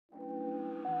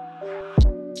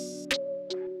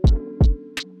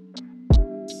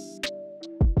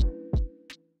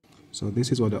So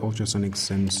this is what the ultrasonic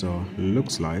sensor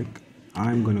looks like.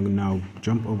 I'm going to now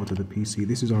jump over to the PC.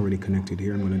 This is already connected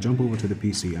here. I'm going to jump over to the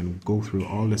PC and go through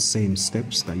all the same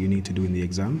steps that you need to do in the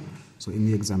exam. So in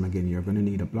the exam, again, you're going to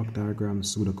need a block diagram,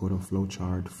 pseudocode of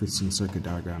flowchart, Fritzing circuit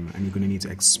diagram, and you're going to need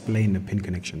to explain the pin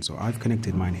connection. So I've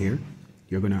connected mine here.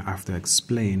 You're going to have to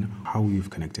explain how you've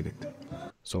connected it.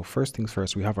 So first things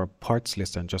first, we have our parts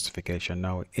list and justification.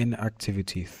 Now in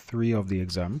activity 3 of the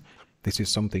exam, this is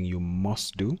something you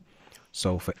must do.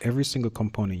 So for every single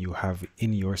component you have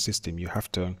in your system, you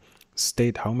have to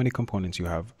state how many components you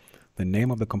have, the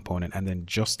name of the component, and then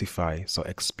justify, so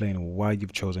explain why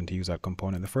you've chosen to use that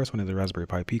component. The first one is the Raspberry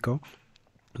Pi Pico.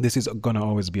 This is going to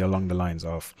always be along the lines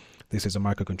of, this is a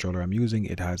microcontroller I'm using.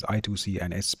 It has I2C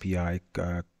and SPI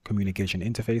communication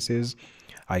interfaces.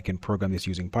 I can program this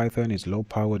using Python. It's low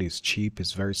powered, it's cheap,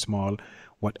 it's very small.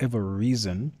 Whatever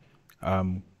reason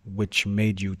which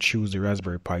made you choose the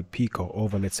Raspberry Pi Pico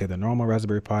over, let's say, the normal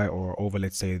Raspberry Pi, or over,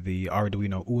 let's say, the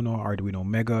Arduino Uno, Arduino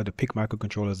Mega, the PIC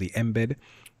microcontrollers, the Mbed,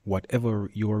 whatever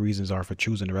your reasons are for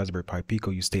choosing the Raspberry Pi Pico,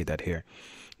 you state that here.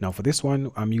 Now for this one,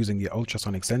 I'm using the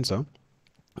ultrasonic sensor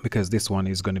because this one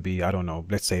is going to be, I don't know,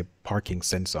 let's say parking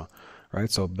sensor, right?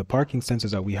 So the parking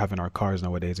sensors that we have in our cars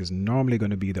nowadays is normally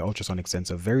going to be the ultrasonic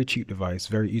sensor. Very cheap device,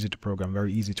 very easy to program,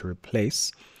 very easy to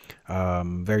replace.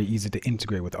 Very easy to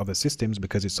integrate with other systems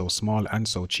because it's so small and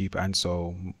so cheap and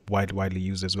so widely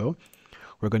used as well.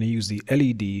 We're going to use the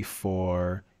LED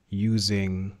for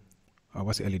using,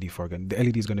 what's the LED for again? The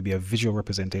LED is going to be a visual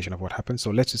representation of what happens.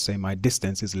 So let's just say my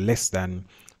distance is less than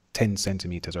 10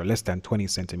 centimeters or less than 20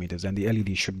 centimeters, and the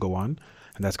LED should go on,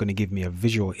 and that's going to give me a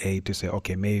visual aid to say,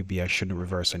 okay, maybe I shouldn't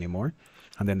reverse anymore.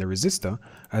 And then the resistor,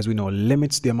 as we know,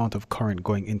 limits the amount of current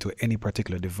going into any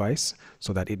particular device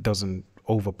so that it doesn't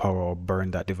overpower or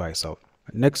burn that device out.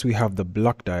 Next, we have the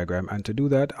block diagram, and to do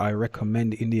that, I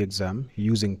recommend in the exam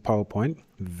using PowerPoint.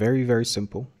 Very, very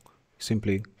simple.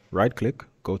 Simply right click,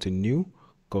 go to new,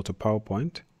 go to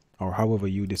PowerPoint, or however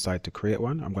you decide to create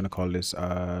one. I'm going to call this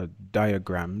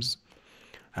diagrams,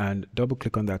 and double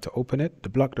click on that to open it. The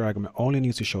block diagram only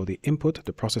needs to show the input,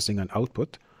 the processing, and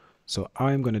output. So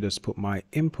I'm going to just put my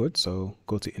input, so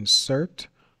go to insert,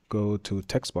 go to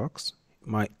text box,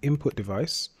 my input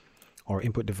device, or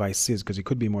input devices, because it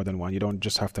could be more than one. You don't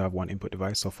just have to have one input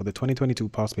device. So for the 2022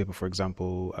 past paper, for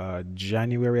example,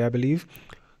 January, I believe,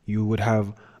 you would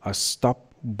have a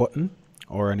stop button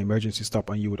or an emergency stop,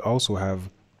 and you would also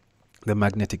have the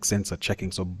magnetic sensor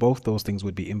checking. So both those things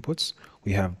would be inputs.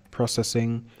 We have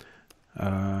processing,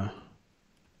 that's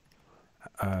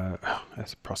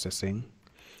processing.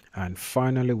 And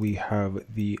finally, we have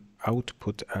the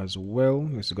output as well.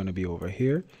 This is going to be over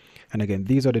here. And again,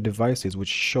 these are the devices which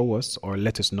show us or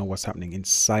let us know what's happening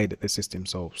inside the system.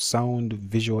 So sound,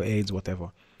 visual aids,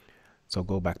 whatever. So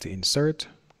go back to insert.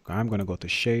 I'm going to go to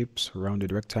shapes,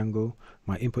 rounded rectangle.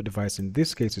 My input device in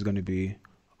this case is going to be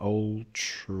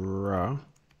ultrasonic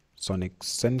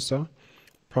sensor.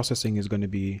 Processing is going to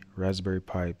be Raspberry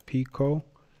Pi Pico.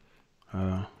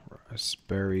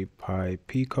 Raspberry Pi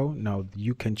Pico. Now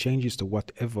you can change this to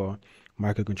whatever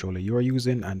microcontroller you are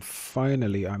using. And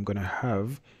finally, I'm going to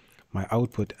have my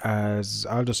output as,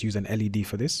 I'll just use an LED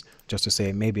for this, just to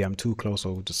say maybe I'm too close,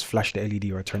 so just flash the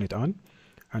LED or turn it on,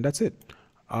 and that's it.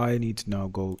 I need to now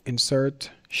go insert,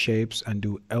 shapes, and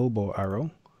do elbow arrow,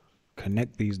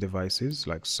 connect these devices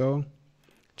like so,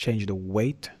 change the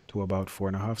weight to about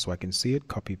 4.5 so I can see it,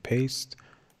 copy paste,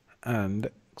 and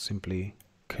simply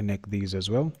connect these as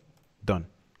well. Done.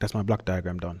 That's my block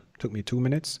diagram done. Took me 2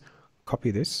 minutes.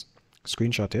 Copy this,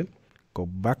 screenshot it, go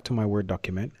back to my Word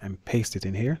document and paste it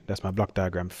in here. That's my block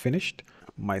diagram finished.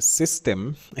 My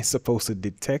system is supposed to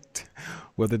detect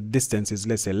whether the distance is,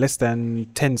 let's say, less than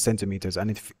 10 centimeters.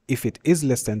 And if it is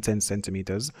less than 10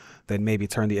 centimeters, then maybe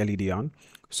turn the LED on.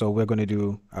 So we're going to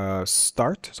do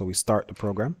start. So we start the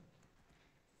program.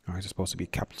 It's supposed to be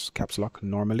caps lock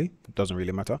normally. It doesn't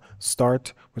really matter.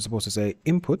 Start, we're supposed to say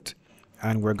input,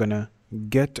 and we're going to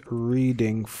get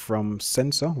reading from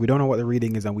sensor. We don't know what the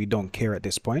reading is and we don't care at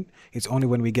this point. It's only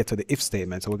when we get to the if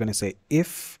statement. So we're going to say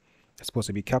if, it's supposed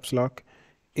to be caps lock,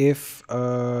 if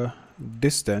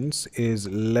distance is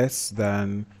less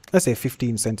than, let's say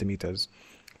 15 centimeters.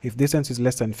 If distance is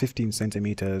less than 15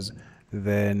 centimeters,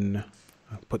 then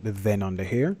I'll put the then under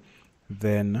here,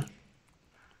 then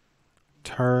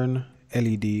turn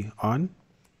LED on.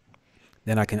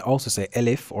 Then I can also say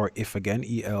elif or if again,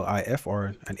 ELIF,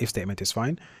 or an if statement is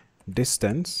fine.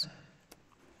 Distance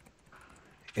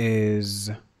is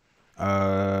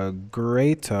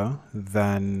greater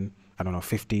than, I don't know,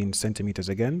 15 centimeters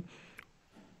again.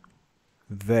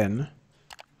 Then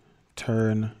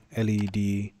turn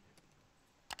LED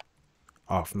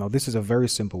off. Now this is a very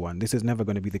simple one. This is never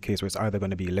going to be the case where it's either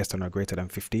going to be less than or greater than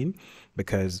 15,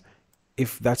 because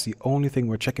if that's the only thing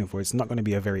we're checking for, it's not going to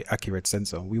be a very accurate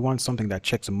sensor. We want something that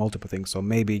checks multiple things. So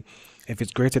maybe if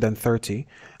it's greater than 30,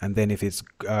 and then if it's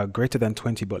greater than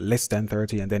 20 but less than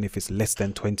 30, and then if it's less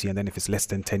than 20, and then if it's less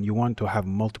than 10, you want to have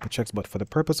multiple checks. But for the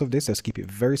purpose of this, let's keep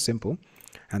it very simple.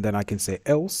 And then I can say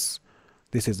else.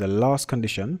 This is the last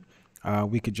condition.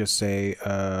 We could just say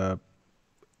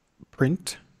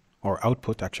print, or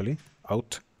output actually,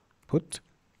 output.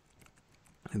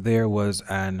 There was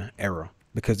an error,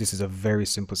 because this is a very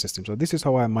simple system. So this is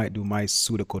how I might do my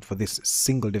pseudocode for this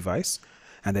single device.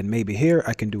 And then maybe here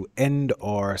I can do end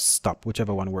or stop,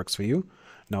 whichever one works for you.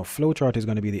 Now flowchart is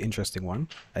going to be the interesting one.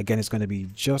 Again, it's going to be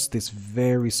just this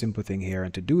very simple thing here.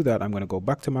 And to do that, I'm going to go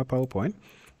back to my PowerPoint.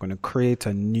 I'm going to create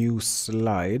a new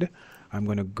slide. I'm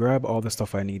going to grab all the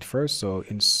stuff I need first. So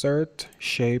insert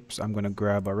shapes. I'm going to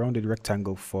grab a rounded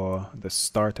rectangle for the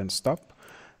start and stop.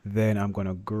 Then I'm going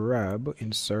to grab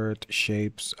insert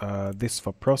shapes, this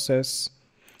for process.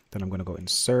 Then I'm going to go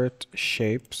insert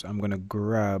shapes. I'm going to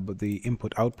grab the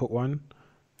input output one.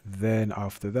 Then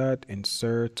after that,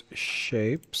 insert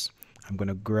shapes. I'm going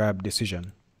to grab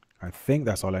decision. I think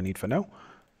that's all I need for now.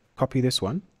 Copy this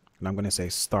one, and I'm going to say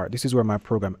start. This is where my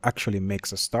program actually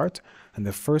makes a start. And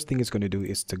the first thing it's going to do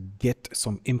is to get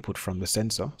some input from the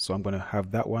sensor. So I'm going to have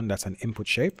that one. That's an input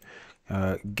shape.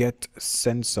 Get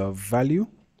sensor value.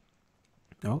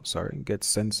 Oh, sorry, get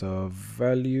sensor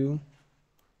value.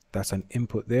 That's an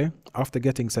input there. After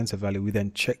getting sensor value, we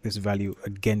then check this value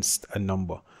against a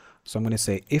number. So I'm going to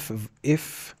say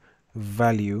if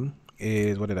value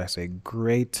is, what did I say,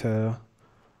 greater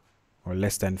or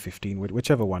less than 15,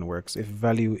 whichever one works. If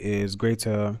value is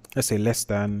greater, let's say less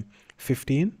than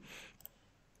 15,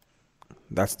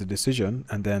 that's the decision.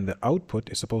 And then the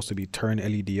output is supposed to be turn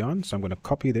LED on. So I'm going to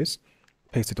copy this,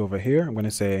 paste it over here. I'm going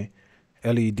to say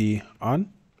LED on.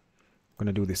 I'm going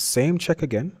to do the same check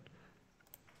again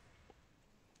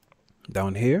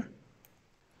down here,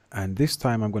 and this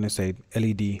time I'm going to say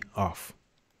LED off.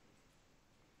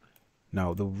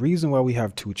 Now the reason why we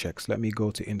have two checks, let me go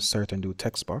to insert and do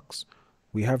text box.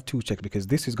 We have two checks because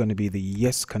this is going to be the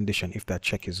yes condition if that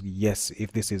check is yes,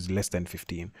 if this is less than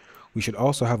 15. We should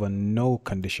also have a no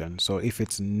condition, so if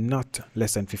it's not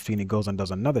less than 15, it goes and does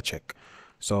another check.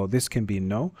 So this can be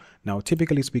no. Now,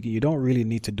 typically speaking, you don't really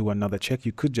need to do another check.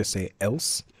 You could just say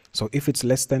else. So if it's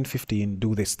less than 15,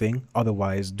 do this thing.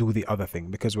 Otherwise, do the other thing,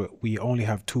 because we only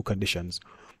have two conditions.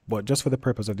 But just for the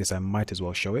purpose of this, I might as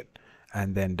well show it.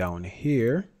 And then down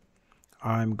here,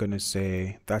 I'm going to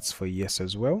say that's for yes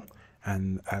as well.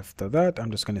 And after that,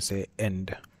 I'm just going to say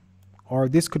end. Or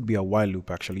this could be a while loop,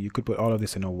 actually. You could put all of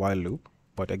this in a while loop.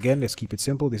 But again, let's keep it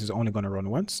simple. This is only going to run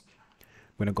once.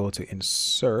 I'm going to go to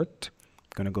insert.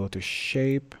 Going to go to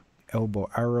shape, elbow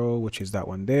arrow, which is that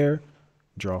one there.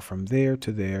 Draw from there to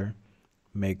there.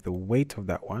 Make the weight of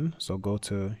that one. So go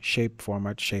to shape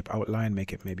format, shape outline,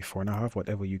 make it maybe 4.5,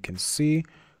 whatever you can see.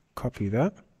 Copy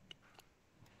that.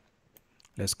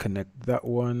 Let's connect that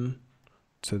one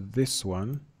to this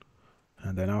one.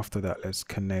 And then after that, let's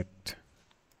connect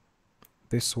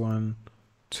this one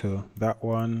to that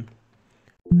one.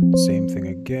 And same thing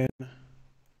again.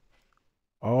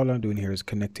 All I'm doing here is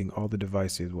connecting all the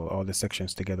devices, well, all the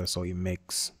sections together so it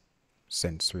makes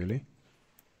sense, really.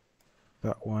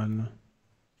 That one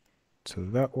to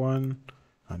that one.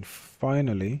 And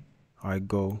finally, I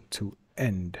go to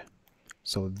end.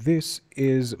 So this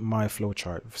is my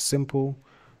flowchart. Simple,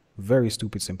 very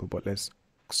stupid simple, but let's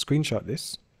screenshot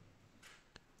this.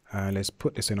 And let's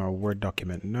put this in our Word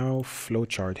document now.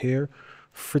 Flowchart here,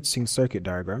 Fritzing circuit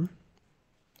diagram.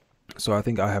 So I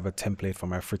think I have a template for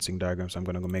my Fritzing diagram, so I'm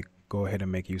going to go ahead and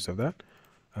make use of that.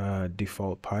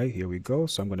 Default Pi, here we go.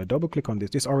 So I'm going to double click on this.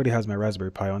 This already has my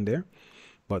Raspberry Pi on there.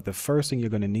 But the first thing you're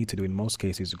going to need to do in most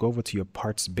cases is go over to your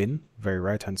parts bin, very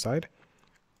right hand side.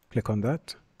 Click on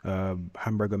that,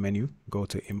 hamburger menu, go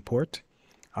to import.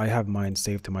 I have mine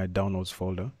saved to my downloads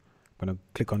folder. I'm going to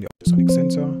click on the ultrasonic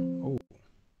sensor. Oh,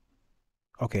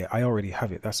 okay, I already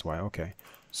have it, that's why, okay.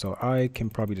 So I can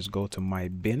probably just go to my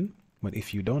bin. But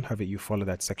if you don't have it, you follow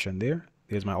that section there.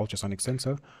 There's my ultrasonic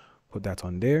sensor. Put that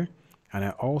on there. And I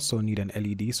also need an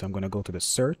LED. So I'm going to go to the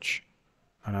search.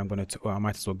 And I'm going to, well, I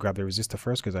might as well grab the resistor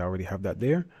first because I already have that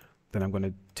there. Then I'm going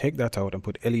to take that out and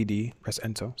put LED, press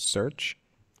enter, search.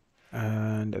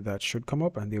 And that should come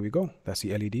up. And there we go. That's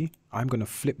the LED. I'm going to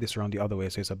flip this around the other way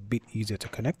so it's a bit easier to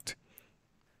connect.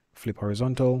 Flip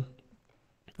horizontal.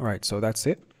 All right, so that's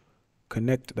it.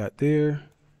 Connect that there.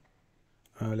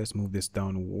 Let's move this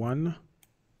down one.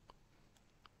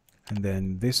 And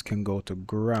then this can go to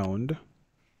ground.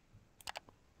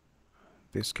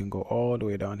 This can go all the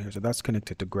way down here. So that's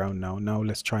connected to ground now. Now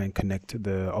let's try and connect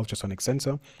the ultrasonic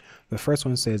sensor. The first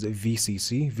one says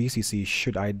VCC. VCC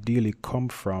should ideally come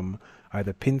from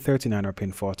either pin 39 or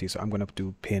pin 40. So I'm going to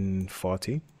do pin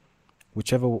 40.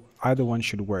 Either one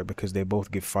should work because they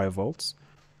both give 5 volts.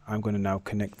 I'm going to now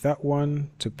connect that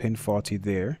one to pin 40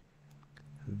 there.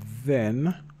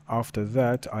 Then after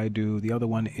that, the other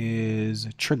one is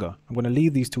trigger. I'm going to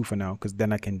leave these two for now because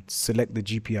then I can select the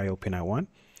GPIO pin I want.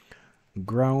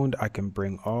 Ground I can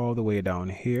bring all the way down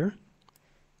here.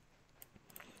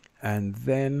 And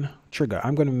then trigger.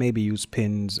 I'm going to maybe use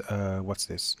pins, what's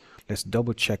this? Let's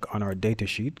double check on our data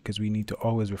sheet because we need to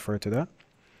always refer to that.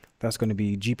 That's going to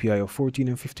be GPIO 14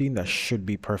 and 15. That should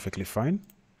be perfectly fine.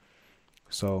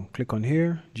 So click on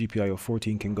here. GPIO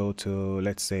 14 can go to,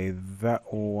 let's say,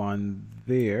 that one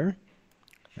there.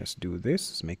 Let's do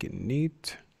this. Let's make it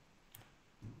neat.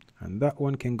 And that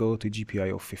one can go to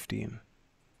GPIO 15.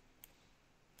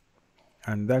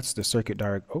 And that's the circuit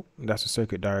diagram. Oh, that's the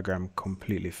circuit diagram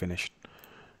completely finished.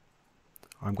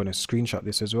 I'm going to screenshot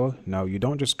this as well. Now, you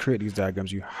don't just create these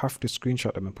diagrams. You have to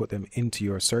screenshot them and put them into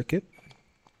your circuit.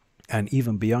 And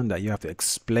even beyond that, you have to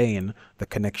explain the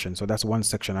connection. So that's one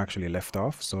section actually left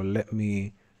off. So let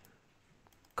me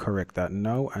correct that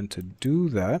now. And to do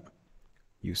that,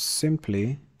 you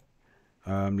simply,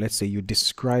 let's say you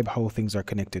describe how things are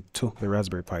connected to the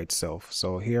Raspberry Pi itself.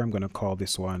 So here I'm going to call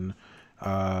this one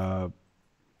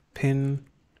pin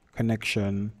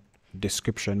connection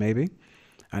description maybe.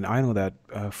 And I know that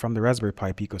from the Raspberry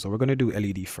Pi Pico, so we're going to do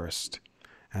LED first.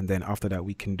 And then after that,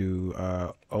 we can do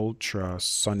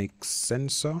ultrasonic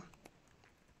sensor.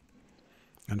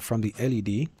 And from the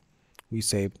LED, we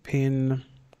say pin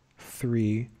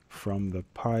 3 from the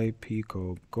Pi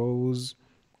Pico goes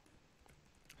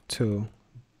to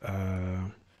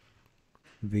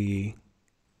the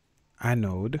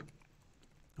anode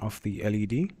of the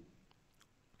LED.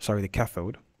 Sorry, the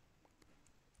cathode.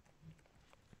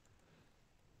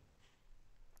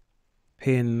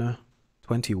 Pin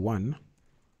 21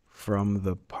 from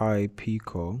the Pi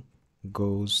Pico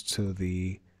goes to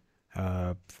the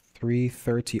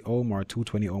 330 ohm or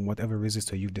 220 ohm, whatever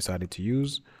resistor you've decided to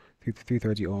use,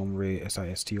 330 ohm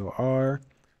SISTOR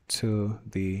to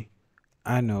the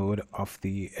anode of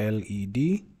the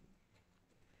LED.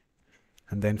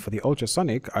 And then for the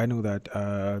ultrasonic, I know that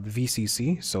the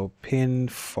VCC, so pin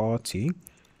 40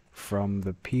 from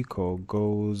the Pico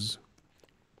goes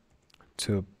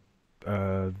to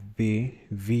the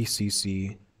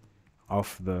VCC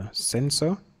of the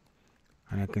sensor.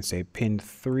 And I can say pin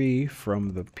 3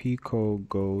 from the Pico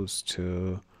goes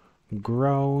to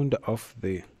ground of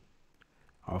the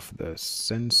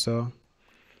sensor.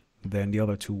 Then the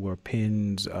other two were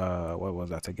pins, what was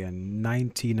that again?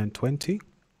 19 and 20.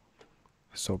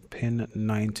 So pin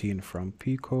 19 from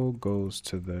Pico goes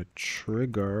to the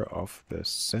trigger of the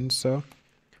sensor.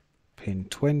 Pin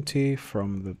 20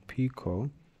 from the Pico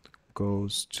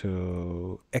goes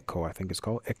to echo, I think it's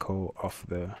called echo of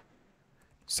the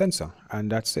sensor, and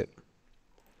that's it.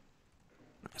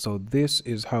 So this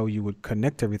is how you would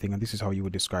connect everything, and this is how you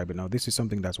would describe it. Now this is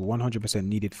something that's 100%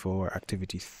 needed for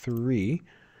activity 3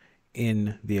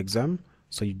 in the exam,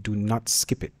 so you do not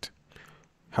skip it.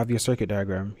 Have your circuit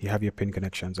diagram, you have your pin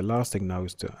connections. The last thing now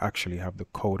is to actually have the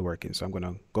code working. So I'm going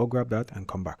to go grab that and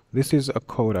come back. This is a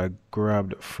code I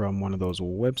grabbed from one of those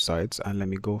websites, and let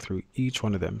me go through each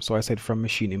one of them. So I said from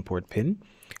machine import pin,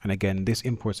 and again this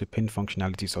imports a pin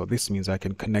functionality. So this means I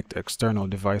can connect external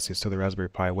devices to the Raspberry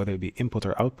Pi, whether it be input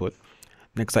or output.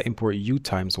 Next, I import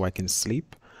U-time so I can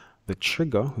sleep. The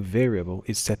trigger variable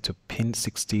is set to pin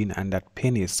 16, and that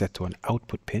pin is set to an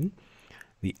output pin.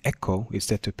 The echo is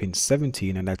set to pin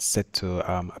 17, and that's set to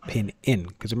a pin in.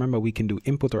 Because remember, we can do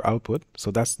input or output.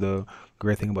 So that's the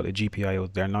great thing about the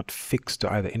GPIOs. They're not fixed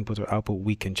to either input or output.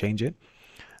 We can change it.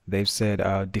 They've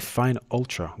said define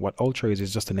ultra. What ultra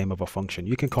is just the name of a function.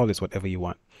 You can call this whatever you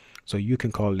want. So you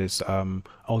can call this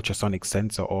ultrasonic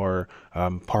sensor or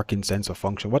parking sensor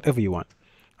function, whatever you want.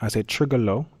 I say trigger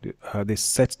low. This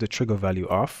sets the trigger value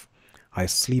off. I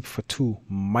sleep for 2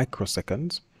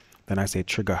 microseconds. Then I say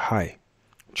trigger high.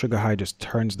 Trigger high just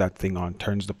turns that thing on,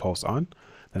 turns the pulse on.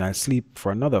 Then I sleep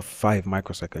for another 5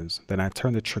 microseconds. Then I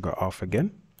turn the trigger off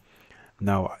again.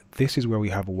 Now, this is where we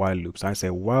have while loops. I say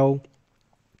while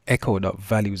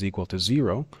echo.value is equal to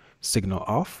 0, signal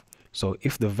off. So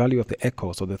if the value of the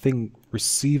echo, so the thing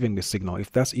receiving the signal, if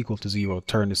that's equal to 0,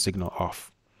 turn the signal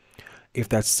off. If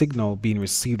that signal being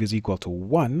received is equal to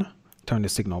 1, turn the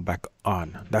signal back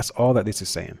on. That's all that this is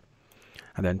saying.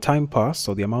 And then time pass,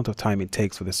 so the amount of time it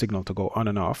takes for the signal to go on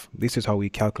and off. This is how we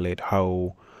calculate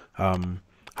how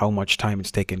much time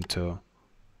it's taken to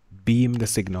beam the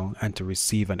signal and to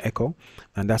receive an echo,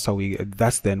 and that's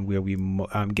then where we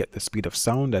get the speed of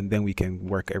sound, and then we can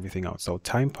work everything out. So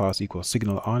time passed equals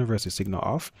signal on versus signal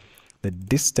off. The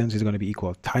distance is going to be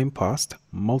equal to time passed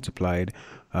multiplied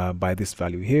by this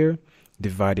value here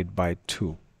divided by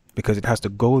 2, because it has to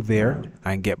go there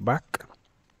and get back.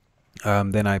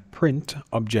 Then I print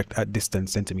object at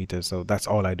distance centimeters, so that's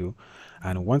all I do.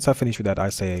 And once I finish with that, I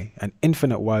say an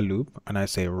infinite while loop, and I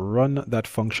say run that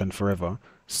function forever,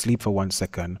 sleep for 1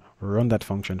 second, run that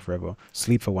function forever,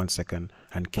 sleep for 1 second,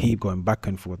 and keep going back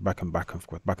and forth, back and back and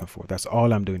forth, back and forth. That's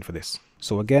all I'm doing for this.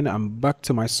 So again, I'm back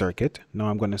to my circuit. Now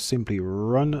I'm going to simply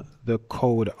run the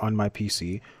code on my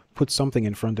PC, put something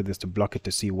in front of this to block it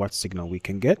to see what signal we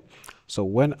can get. So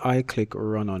when I click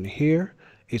run on here,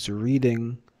 it's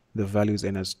reading the values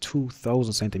in as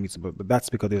 2000 centimeters, but that's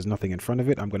because there's nothing in front of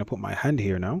it. I'm going to put my hand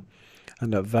here now,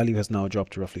 and that value has now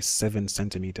dropped to roughly 7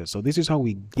 centimeters. So this is how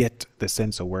we get the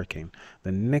sensor working.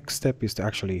 The next step is to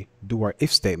actually do our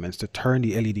if statements to turn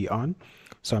the LED on.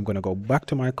 So I'm going to go back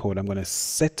to my code. I'm going to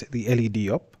set the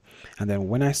LED up, and then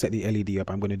when I set the LED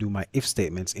up, I'm going to do my if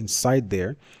statements inside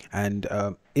there. And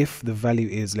if the value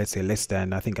is, let's say, less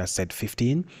than, I think I said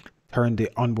 15, turn the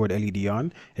onboard LED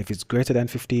on. If it's greater than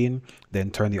 15, then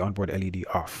turn the onboard LED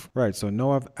off. Right, so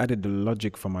now I've added the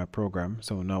logic for my program.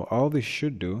 So now all this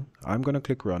should do, I'm going to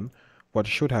click run. What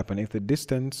should happen if the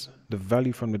distance, the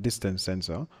value from the distance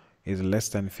sensor is less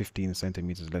than 15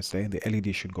 centimeters, let's say, the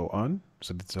LED should go on.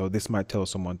 So this might tell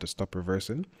someone to stop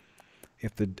reversing.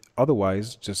 If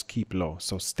otherwise, just keep low,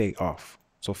 so stay off.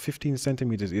 So 15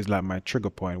 centimeters is like my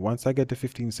trigger point. Once I get to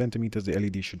 15 centimeters, the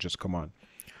LED should just come on.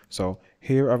 So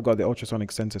here I've got the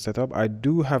ultrasonic sensor set up. I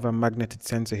do have a magnetic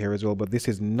sensor here as well, but this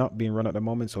is not being run at the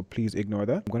moment, so please ignore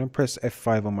that. I'm going to press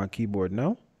F5 on my keyboard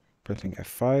now, pressing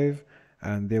F5,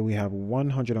 and there we have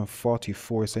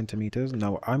 144 centimeters.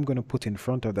 Now I'm going to put in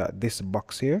front of that this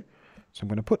box here. So I'm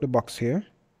going to put the box here,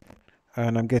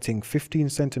 and I'm getting 15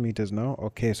 centimeters now.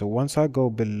 Okay, so once I go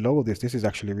below this, this is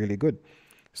actually really good.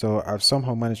 So I've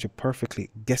somehow managed to perfectly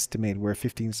guesstimate where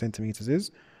 15 centimeters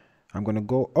is. I'm going to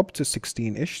go up to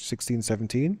 16-ish, 16,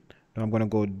 17. Now I'm going to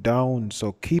go down.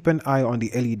 So keep an eye on the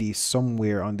LED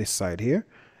somewhere on this side here.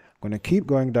 I'm going to keep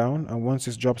going down. And once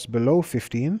this drops below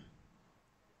 15,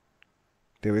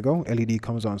 there we go. LED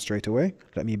comes on straight away.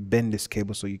 Let me bend this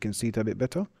cable so you can see it a bit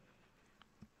better.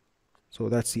 So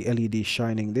that's the LED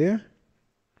shining there.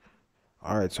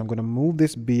 All right, so I'm going to move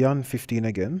this beyond 15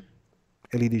 again.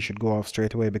 LED should go off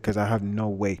straight away because I have no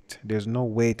weight. There's no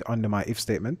weight under my if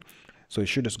statement. So it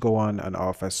should just go on and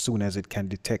off as soon as it can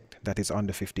detect that it's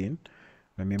under 15.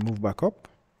 Let me move back up.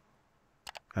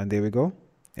 And there we go.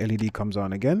 LED comes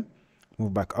on again.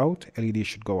 Move back out. LED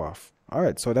should go off. All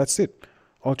right, so that's it.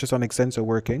 Ultrasonic sensor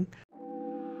working.